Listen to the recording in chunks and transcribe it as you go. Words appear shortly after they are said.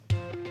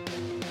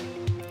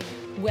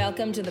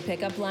Welcome to the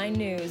Pickup Line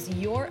News,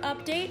 your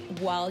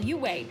update while you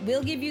wait.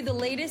 We'll give you the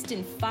latest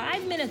in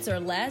 5 minutes or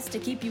less to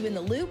keep you in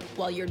the loop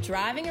while you're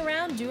driving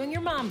around doing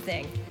your mom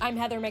thing. I'm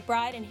Heather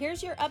McBride, and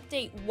here's your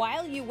update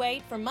while you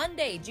wait for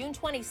Monday, June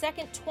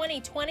 22nd,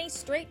 2020.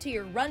 Straight to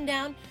your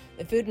rundown.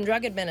 The Food and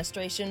Drug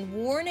Administration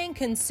warning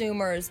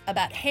consumers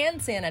about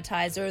hand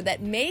sanitizer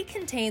that may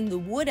contain the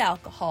wood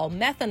alcohol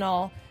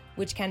methanol,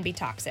 which can be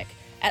toxic.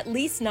 At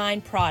least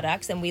 9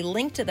 products, and we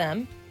link to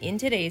them in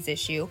today's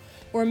issue,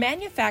 were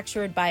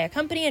manufactured by a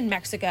company in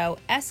Mexico,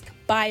 Esc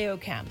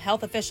Biochem.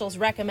 Health officials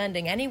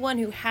recommending anyone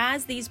who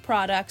has these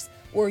products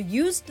or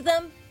used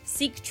them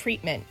seek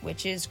treatment,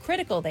 which is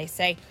critical, they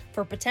say,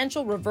 for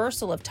potential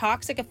reversal of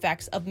toxic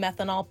effects of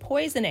methanol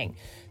poisoning.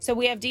 So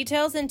we have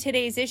details in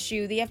today's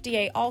issue. The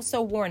FDA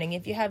also warning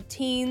if you have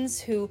teens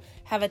who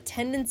have a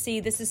tendency,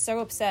 this is so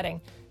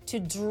upsetting, to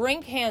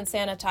drink hand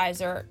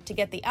sanitizer to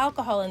get the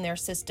alcohol in their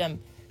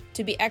system,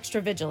 to be extra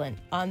vigilant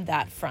on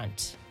that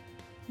front.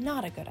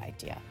 Not a good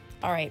idea.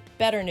 All right,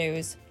 better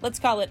news. Let's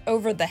call it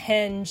over the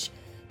henge.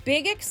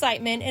 Big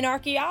excitement in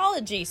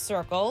archaeology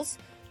circles.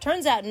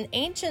 Turns out an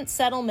ancient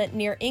settlement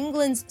near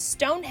England's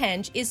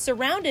Stonehenge is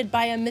surrounded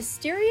by a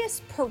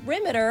mysterious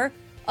perimeter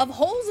of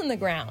holes in the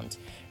ground.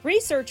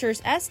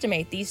 Researchers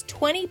estimate these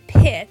 20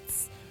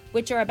 pits,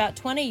 which are about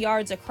 20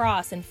 yards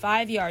across and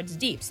 5 yards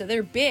deep, so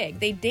they're big.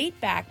 They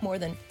date back more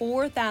than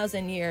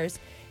 4,000 years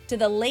to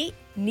the late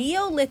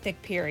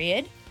Neolithic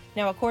period.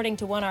 Now, according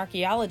to one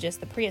archaeologist,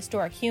 the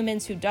prehistoric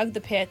humans who dug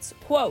the pits,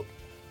 quote,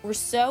 were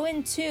so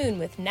in tune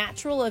with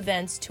natural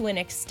events to an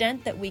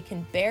extent that we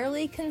can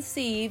barely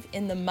conceive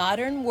in the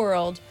modern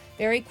world.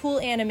 Very cool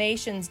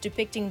animations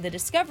depicting the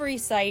discovery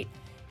site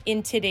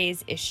in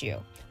today's issue.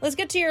 Let's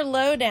get to your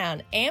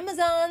lowdown.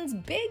 Amazon's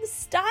big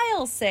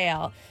style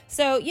sale.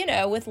 So,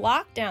 with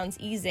lockdowns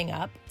easing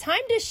up,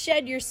 time to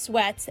shed your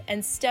sweats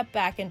and step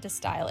back into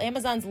style.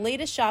 Amazon's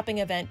latest shopping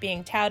event,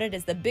 being touted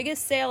as the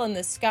biggest sale in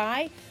the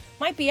sky,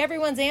 might be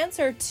everyone's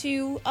answer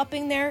to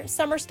upping their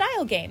summer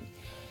style game.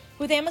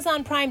 With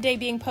Amazon Prime Day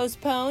being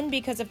postponed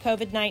because of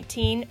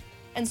COVID-19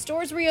 and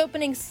stores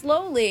reopening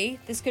slowly,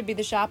 this could be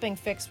the shopping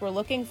fix we're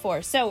looking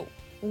for. So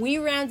we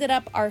rounded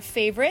up our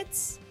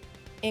favorites,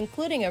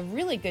 including a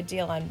really good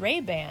deal on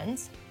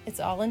Ray-Bans.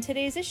 It's all in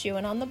today's issue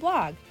and on the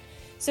blog.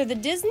 So the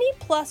Disney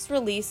Plus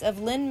release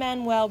of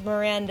Lin-Manuel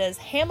Miranda's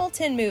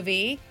Hamilton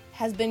movie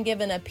has been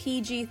given a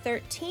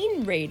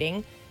PG-13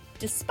 rating,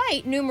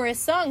 despite numerous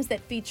songs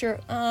that feature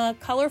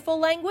colorful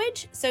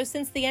language. So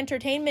since the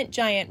entertainment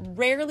giant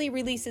rarely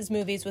releases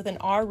movies with an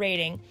R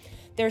rating,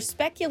 there's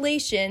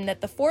speculation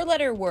that the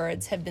 4-letter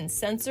words have been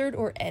censored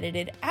or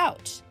edited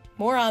out.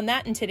 More on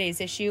that in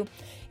today's issue.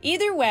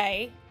 Either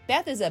way,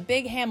 Beth is a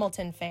big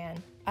Hamilton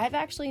fan. I've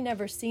actually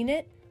never seen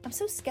it. I'm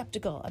so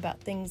skeptical about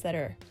things that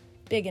are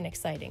big and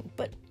exciting,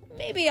 but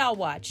maybe I'll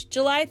watch.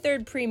 July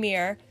 3rd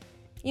premiere.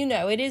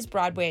 It is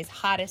Broadway's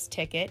hottest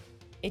ticket.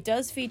 It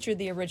does feature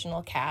the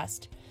original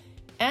cast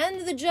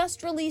and the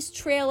just-released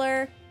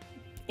trailer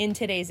in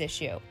today's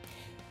issue.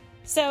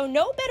 So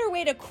no better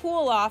way to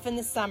cool off in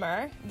the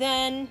summer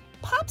than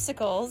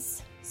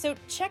popsicles. So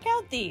check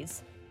out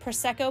these.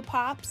 Prosecco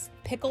Pops,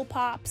 Pickle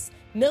Pops,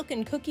 Milk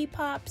and Cookie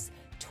Pops,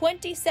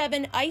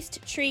 27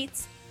 iced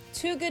treats,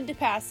 too good to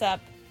pass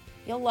up.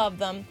 You'll love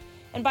them.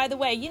 And by the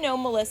way,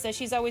 Melissa,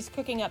 she's always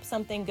cooking up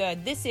something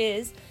good. This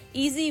is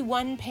easy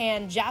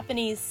one-pan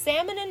Japanese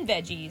salmon and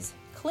veggies.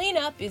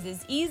 Cleanup is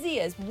as easy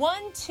as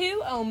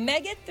 1-2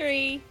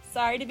 omega-3.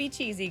 Sorry to be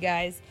cheesy,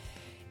 guys.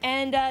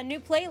 And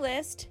new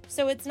playlist.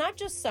 So it's not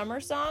just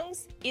summer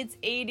songs, it's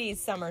 80s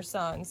summer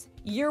songs.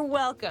 You're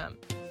welcome.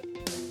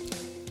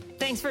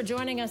 Thanks for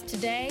joining us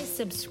today.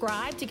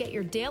 Subscribe to get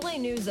your daily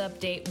news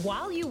update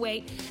while you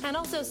wait, and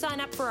also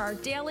sign up for our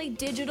daily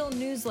digital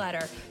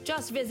newsletter.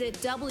 Just visit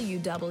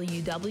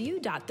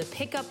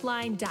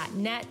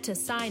www.thepickupline.net to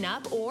sign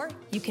up, or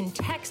you can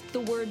text the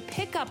word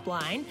pickup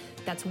line,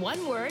 that's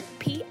one word,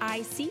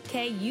 PICKUPLINE,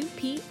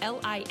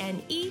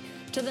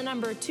 to the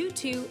number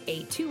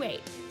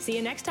 22828. See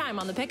you next time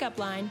on The Pickup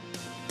Line.